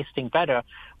actually tasting better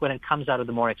when it comes out of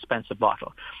the more expensive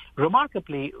bottle.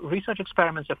 Remarkably, research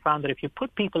experiments have found that if you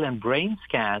put people in brain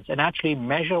scans and actually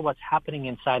measure what's happening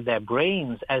inside their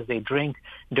brains as they drink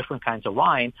different kinds of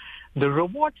wine, the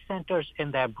reward centers in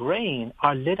their brain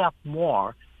are lit up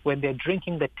more when they're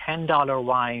drinking the $10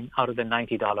 wine out of the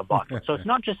 $90 bottle. So it's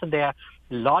not just that they're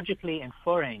logically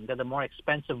inferring that the more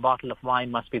expensive bottle of wine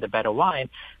must be the better wine.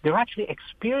 They're actually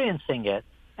experiencing it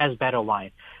as better wine.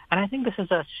 And I think this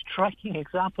is a striking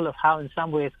example of how in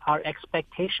some ways our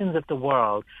expectations of the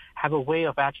world have a way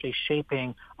of actually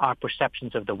shaping our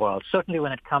perceptions of the world. Certainly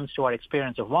when it comes to our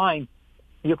experience of wine,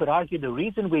 you could argue the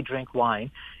reason we drink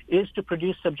wine is to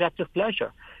produce subjective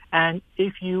pleasure. And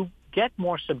if you get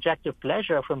more subjective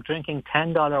pleasure from drinking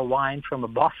 $10 wine from a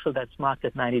bottle that's marked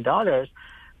at $90,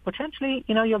 potentially,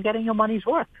 you're getting your money's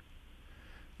worth.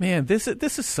 Man, this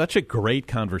is such a great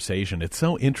conversation. It's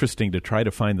so interesting to try to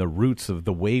find the roots of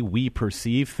the way we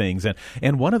perceive things.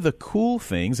 And one of the cool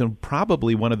things, and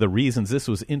probably one of the reasons this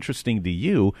was interesting to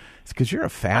you, is because you're a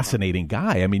fascinating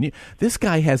guy. I mean, this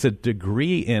guy has a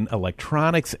degree in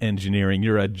electronics engineering.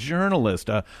 You're a journalist,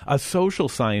 a social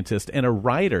scientist, and a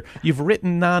writer. You've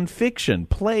written nonfiction,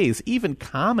 plays, even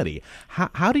comedy.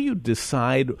 How do you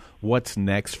decide what's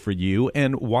next for you,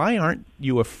 and why aren't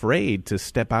you afraid to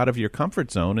step out of your comfort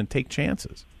zone and take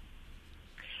chances?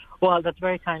 Well, that's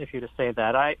very kind of you to say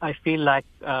that. I feel like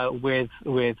with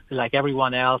like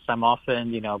everyone else, I'm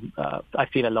often, I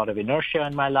feel a lot of inertia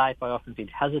in my life. I often feel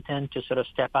hesitant to sort of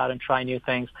step out and try new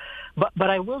things. But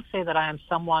I will say that I am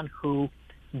someone who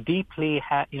deeply,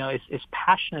 is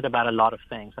passionate about a lot of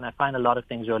things, and I find a lot of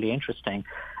things really interesting.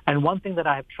 And one thing that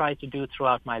I have tried to do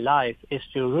throughout my life is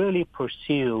to really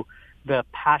pursue the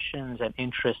passions and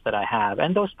interests that I have.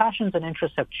 And those passions and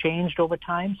interests have changed over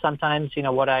time. Sometimes,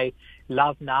 what I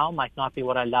love now might not be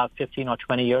what I loved 15 or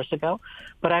 20 years ago.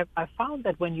 But I found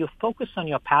that when you focus on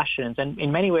your passions, and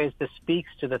in many ways this speaks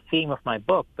to the theme of my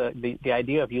book, the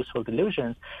idea of useful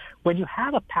delusions, when you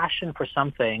have a passion for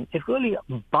something, it really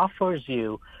buffers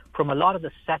you from a lot of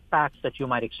the setbacks that you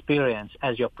might experience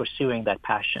as you're pursuing that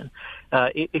passion.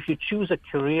 If you choose a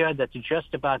career that's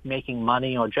just about making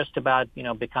money or just about,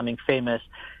 becoming famous,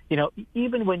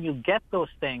 even when you get those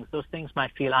things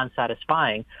might feel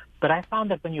unsatisfying. But I found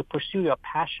that when you pursue your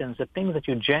passions, the things that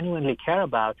you genuinely care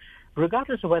about,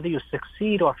 regardless of whether you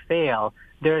succeed or fail,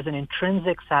 there is an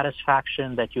intrinsic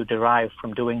satisfaction that you derive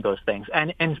from doing those things.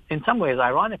 And in some ways,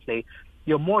 ironically,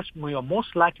 you're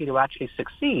most likely to actually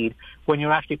succeed when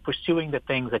you're actually pursuing the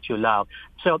things that you love.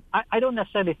 So I don't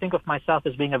necessarily think of myself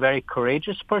as being a very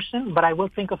courageous person, but I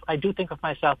do think of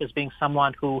myself as being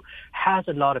someone who has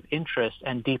a lot of interest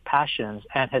and deep passions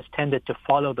and has tended to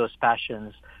follow those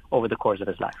passions over the course of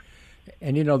his life.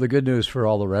 And, the good news for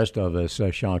all the rest of us,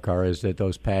 Shankar, is that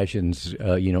those passions,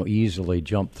 easily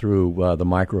jump through the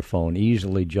microphone,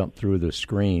 easily jump through the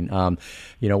screen.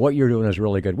 What you're doing is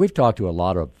really good. We've talked to a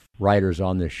lot of writers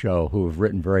on this show who have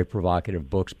written very provocative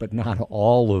books, but not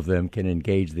all of them can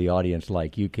engage the audience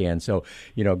like you can. So,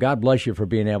 God bless you for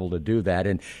being able to do that.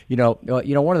 And,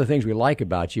 one of the things we like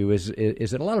about you is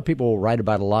that a lot of people write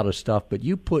about a lot of stuff, but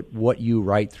you put what you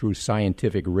write through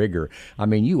scientific rigor. I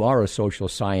mean, you are a social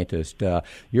scientist.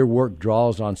 Your work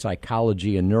draws on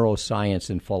psychology and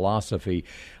neuroscience and philosophy.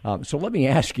 So let me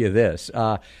ask you this.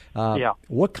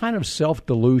 What kind of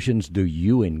self-delusions do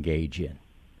you engage in?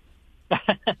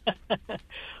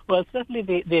 Well,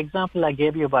 certainly the example I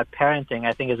gave you about parenting,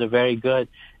 I think, is a very good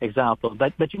example.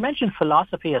 But you mentioned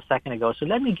philosophy a second ago, so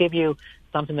let me give you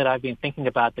something that I've been thinking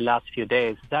about the last few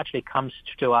days. It actually comes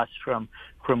to us from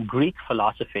Greek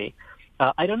philosophy.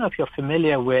 I don't know if you're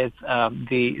familiar with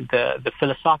the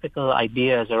philosophical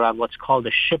ideas around what's called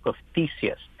the ship of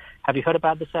Theseus. Have you heard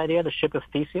about this idea, the ship of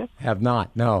Theseus? Have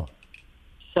not, no.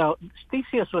 So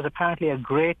Theseus was apparently a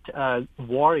great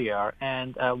warrior,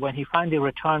 and when he finally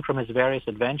returned from his various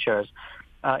adventures,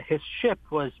 his ship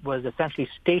was essentially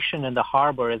stationed in the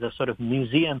harbor as a sort of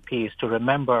museum piece to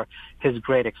remember his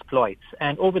great exploits.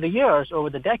 And over the years, over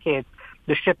the decades,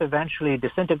 the ship eventually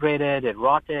disintegrated, it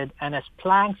rotted, and as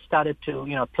planks started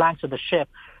to, planks of the ship,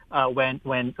 when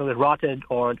it rotted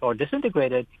or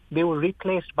disintegrated, they were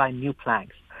replaced by new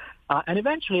planks. And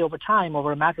eventually, over time,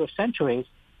 over a matter of centuries,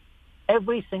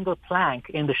 every single plank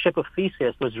in the ship of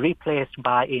Theseus was replaced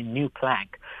by a new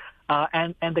plank.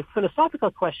 And the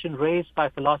philosophical question raised by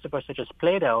philosophers such as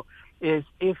Plato is,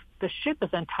 if the ship is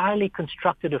entirely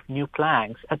constructed of new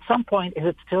planks, at some point, is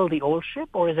it still the old ship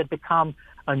or has it become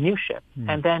a new ship?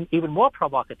 And then even more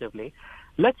provocatively,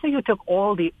 let's say you took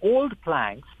all the old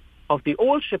planks of the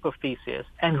old ship of Theseus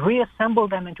and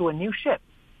reassembled them into a new ship.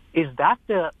 Is that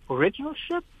the original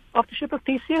ship of the ship of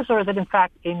Theseus, or is it in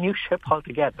fact a new ship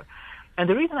altogether? And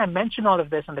the reason I mention all of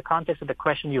this in the context of the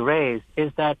question you raised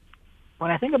is that when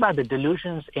I think about the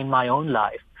delusions in my own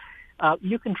life,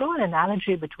 you can draw an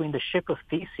analogy between the ship of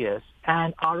Theseus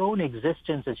and our own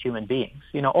existence as human beings.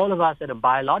 All of us at a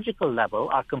biological level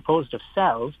are composed of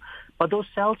cells, but those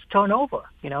cells turn over.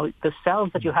 The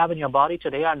cells that you have in your body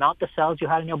today are not the cells you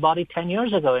had in your body 10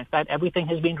 years ago. In fact, everything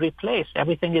has been replaced.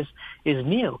 Everything is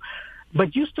new.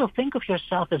 But you still think of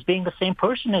yourself as being the same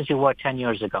person as you were 10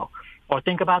 years ago. Or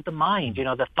think about the mind,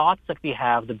 the thoughts that we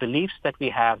have, the beliefs that we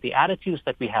have, the attitudes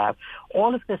that we have.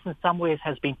 All of this in some ways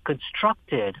has been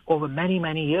constructed over many,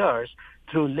 many years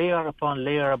through layer upon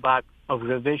layer of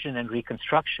revision and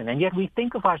reconstruction. And yet we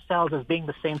think of ourselves as being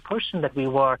the same person that we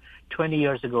were 20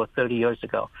 years ago, 30 years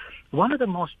ago. One of the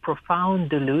most profound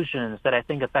delusions that I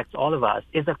think affects all of us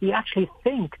is that we actually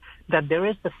think that there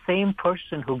is the same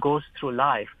person who goes through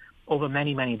life over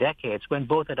many, many decades, when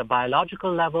both at a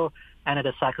biological level and at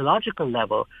a psychological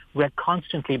level, we're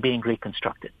constantly being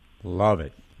reconstructed. Love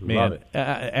it. Man, Love it.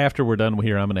 After we're done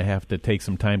here, I'm going to have to take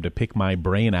some time to pick my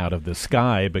brain out of the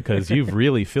sky, because you've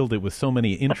really filled it with so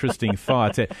many interesting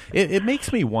thoughts. It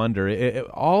makes me wonder,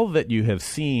 all that you have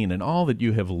seen and all that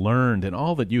you have learned and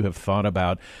all that you have thought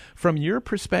about, from your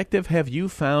perspective, have you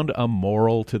found a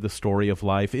moral to the story of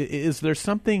life? Is there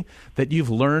something that you've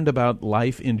learned about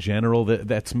life in general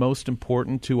that's most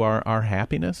important to our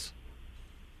happiness?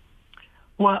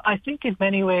 Well, I think in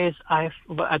many ways, I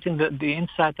think the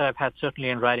insight that I've had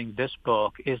certainly in writing this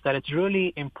book is that it's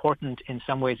really important in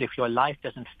some ways, if your life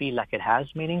doesn't feel like it has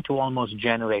meaning, to almost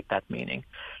generate that meaning.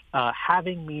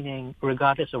 Having meaning,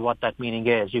 regardless of what that meaning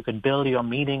is. You can build your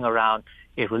meaning around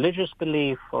a religious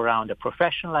belief, around a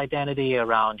professional identity,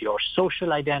 around your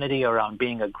social identity, around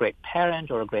being a great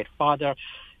parent or a great father.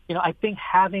 I think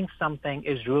having something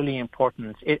is really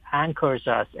important. It anchors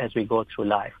us as we go through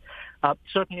life.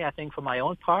 Certainly, I think for my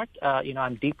own part,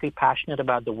 I'm deeply passionate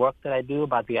about the work that I do,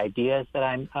 about the ideas that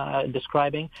I'm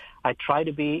describing. I try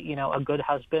to be, a good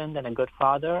husband and a good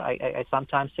father. I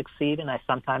sometimes succeed and I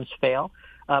sometimes fail.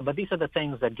 But these are the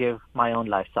things that give my own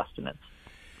life sustenance.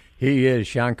 He is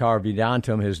Shankar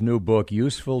Vedantam. His new book,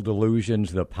 Useful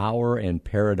Delusions, The Power and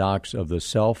Paradox of the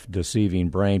Self-Deceiving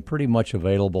Brain, pretty much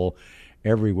available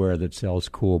everywhere that sells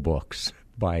cool books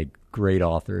by great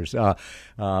authors.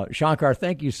 Shankar,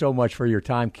 thank you so much for your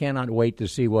time. Cannot wait to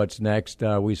see what's next.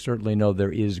 We certainly know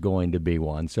there is going to be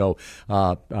one. So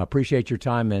appreciate your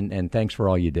time, and thanks for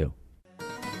all you do.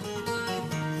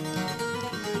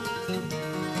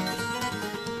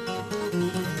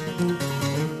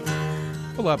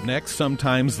 Well, up next,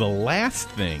 sometimes the last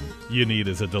thing you need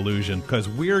is a delusion, because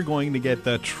we're going to get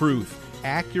the truth,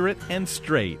 accurate and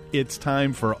straight. It's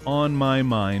time for On My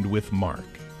Mind with Mark.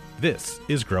 This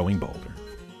is Growing Bolder.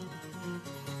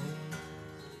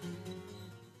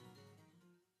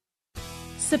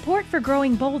 Support for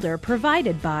Growing Bolder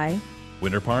provided by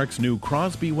Winter Park's new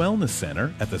Crosby Wellness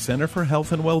Center at the Center for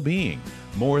Health and Well-Being.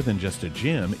 More than just a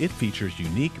gym, it features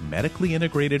unique medically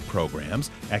integrated programs,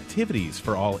 activities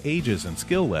for all ages and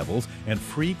skill levels, and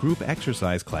free group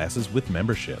exercise classes with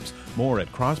memberships. More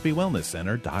at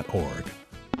crosbywellnesscenter.org.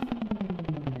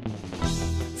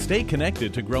 Stay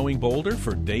connected to Growing Bolder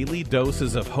for daily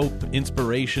doses of hope,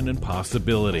 inspiration, and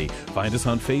possibility. Find us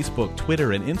on Facebook,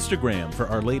 Twitter, and Instagram for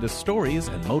our latest stories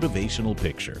and motivational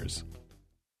pictures.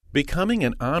 Becoming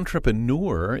an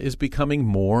entrepreneur is becoming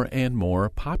more and more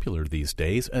popular these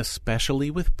days,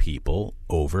 especially with people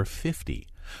over 50.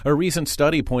 A recent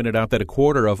study pointed out that a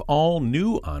quarter of all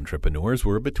new entrepreneurs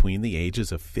were between the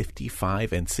ages of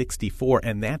 55 and 64,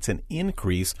 and that's an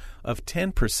increase of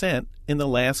 10% in the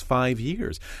last 5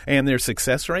 years. And their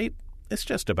success rate is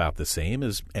just about the same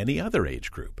as any other age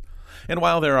group. And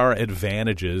while there are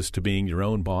advantages to being your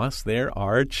own boss, there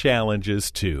are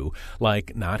challenges too,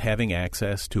 like not having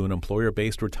access to an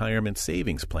employer-based retirement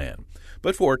savings plan.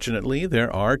 But fortunately,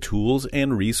 there are tools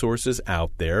and resources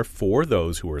out there for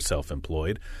those who are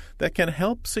self-employed that can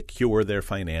help secure their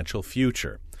financial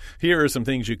future. Here are some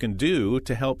things you can do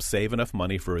to help save enough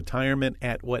money for retirement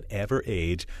at whatever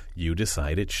age you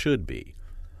decide it should be.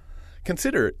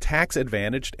 Consider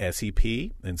tax-advantaged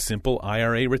SEP and simple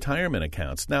IRA retirement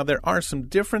accounts. Now, there are some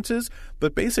differences,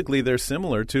 but basically they're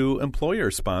similar to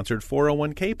employer-sponsored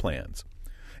 401k plans.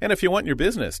 And if you want your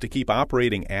business to keep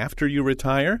operating after you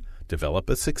retire, develop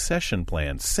a succession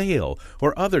plan, sale,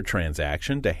 or other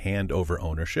transaction to hand over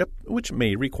ownership, which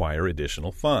may require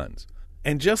additional funds.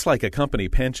 And just like a company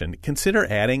pension, consider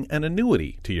adding an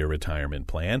annuity to your retirement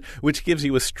plan, which gives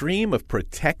you a stream of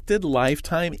protected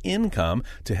lifetime income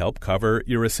to help cover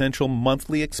your essential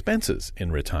monthly expenses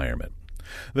in retirement.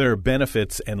 There are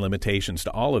benefits and limitations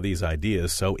to all of these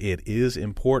ideas, so it is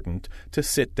important to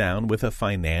sit down with a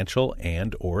financial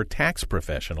and/or tax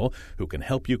professional who can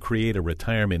help you create a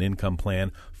retirement income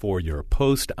plan for your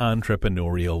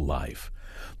post-entrepreneurial life.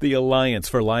 The Alliance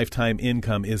for Lifetime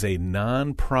Income is a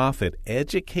nonprofit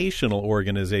educational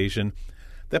organization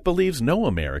that believes no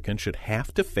American should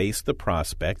have to face the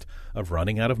prospect of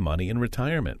running out of money in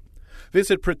retirement.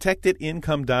 Visit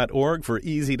protectedincome.org for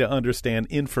easy-to-understand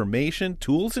information,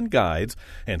 tools and guides,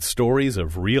 and stories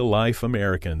of real-life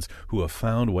Americans who have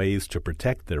found ways to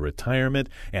protect their retirement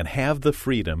and have the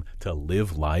freedom to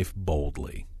live life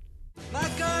boldly. My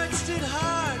guard stood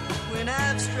hard when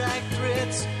abstract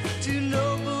threats too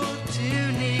noble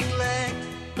to neglect.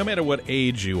 No matter what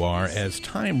age you are, as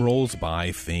time rolls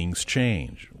by, things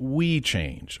change. We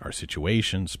change. Our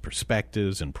situations,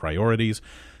 perspectives, and priorities.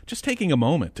 Just taking a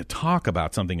moment to talk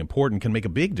about something important can make a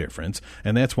big difference,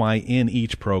 and that's why in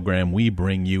each program we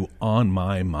bring you On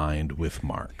My Mind with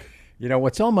Mark. You know,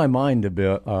 what's on my mind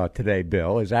today,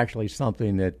 Bill, is actually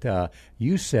something that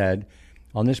you said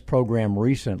on this program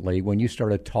recently when you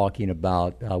started talking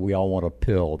about we all want a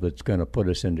pill that's going to put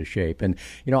us into shape. And,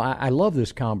 you know, I love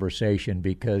this conversation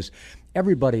because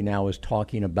everybody now is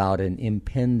talking about an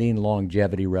impending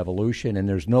longevity revolution, and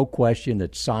there's no question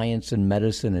that science and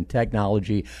medicine and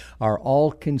technology are all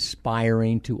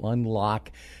conspiring to unlock,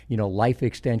 you know, life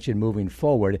extension moving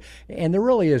forward. And there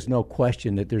really is no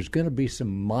question that there's going to be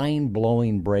some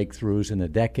mind-blowing breakthroughs in the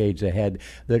decades ahead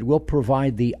that will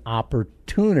provide the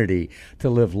opportunity to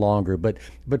live longer. But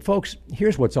folks,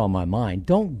 here's what's on my mind.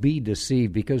 Don't be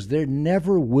deceived, because there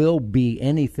never will be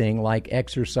anything like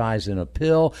exercise in a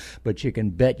pill, but you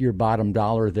can bet your bottom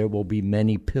dollar there will be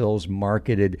many pills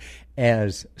marketed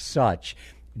as such.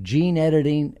 Gene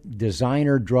editing,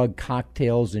 designer drug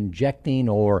cocktails, injecting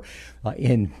or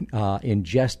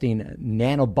ingesting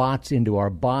nanobots into our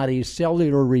bodies,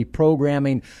 cellular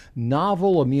reprogramming,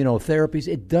 novel immunotherapies,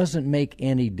 it doesn't make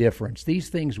any difference. These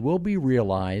things will be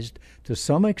realized to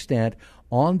some extent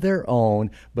on their own,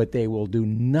 but they will do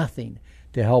nothing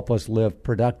to help us live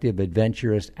productive,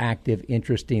 adventurous, active,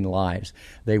 interesting lives.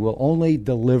 They will only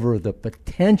deliver the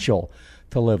potential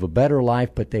to live a better life,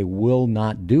 but they will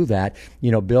not do that.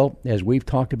 You know, Bill, as we've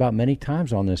talked about many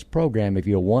times on this program, if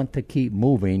you want to keep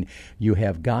moving, you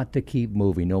have got to keep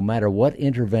moving. No matter what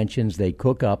interventions they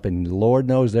cook up, and Lord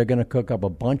knows they're going to cook up a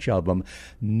bunch of them,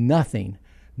 nothing,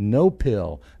 no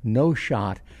pill, no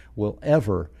shot will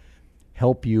ever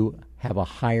help you have a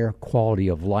higher quality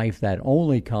of life. That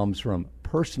only comes from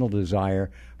personal desire,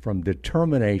 from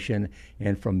determination,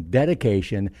 and from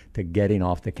dedication to getting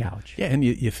off the couch. Yeah, and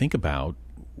you think about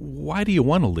why do you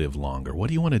want to live longer? What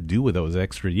do you want to do with those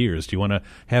extra years? Do you want to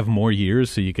have more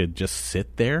years so you could just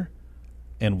sit there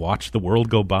and watch the world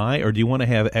go by? Or do you want to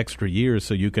have extra years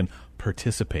so you can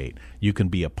participate, you can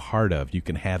be a part of, you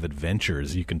can have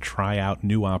adventures, you can try out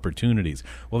new opportunities?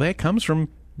 Well, that comes from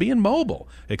being mobile.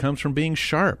 It comes from being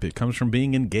sharp. It comes from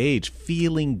being engaged.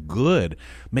 Feeling good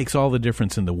makes all the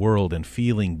difference in the world, and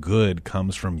feeling good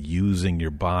comes from using your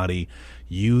body,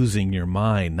 using your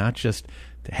mind, not just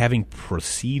having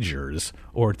procedures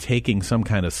or taking some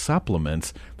kind of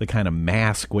supplements that kind of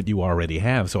mask what you already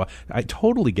have. So I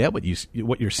totally get what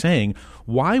you're saying.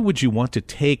 Why would you want to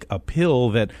take a pill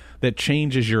that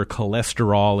changes your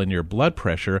cholesterol and your blood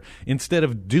pressure instead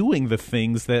of doing the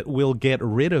things that will get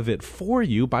rid of it for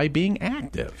you by being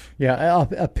active? Yeah,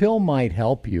 a pill might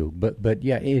help you, but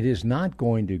yeah, it is not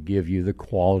going to give you the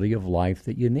quality of life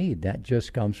that you need. That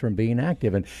just comes from being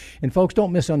active. And folks,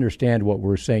 don't misunderstand what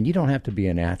we're saying. You don't have to be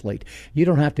an athlete. You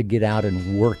don't have to get out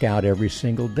and work out every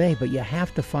single day, but you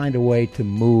have to find a way to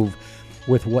move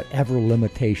with whatever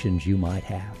limitations you might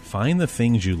have. Find the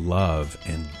things you love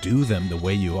and do them the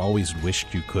way you always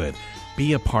wished you could.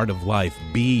 Be a part of life.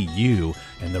 Be you,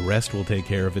 and the rest will take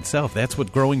care of itself. That's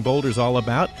what Growing Boulder's all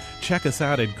about. Check us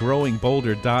out at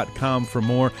growingboulder.com for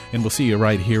more, and we'll see you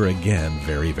right here again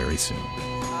very, very soon.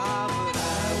 But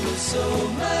I was so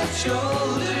much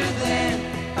older than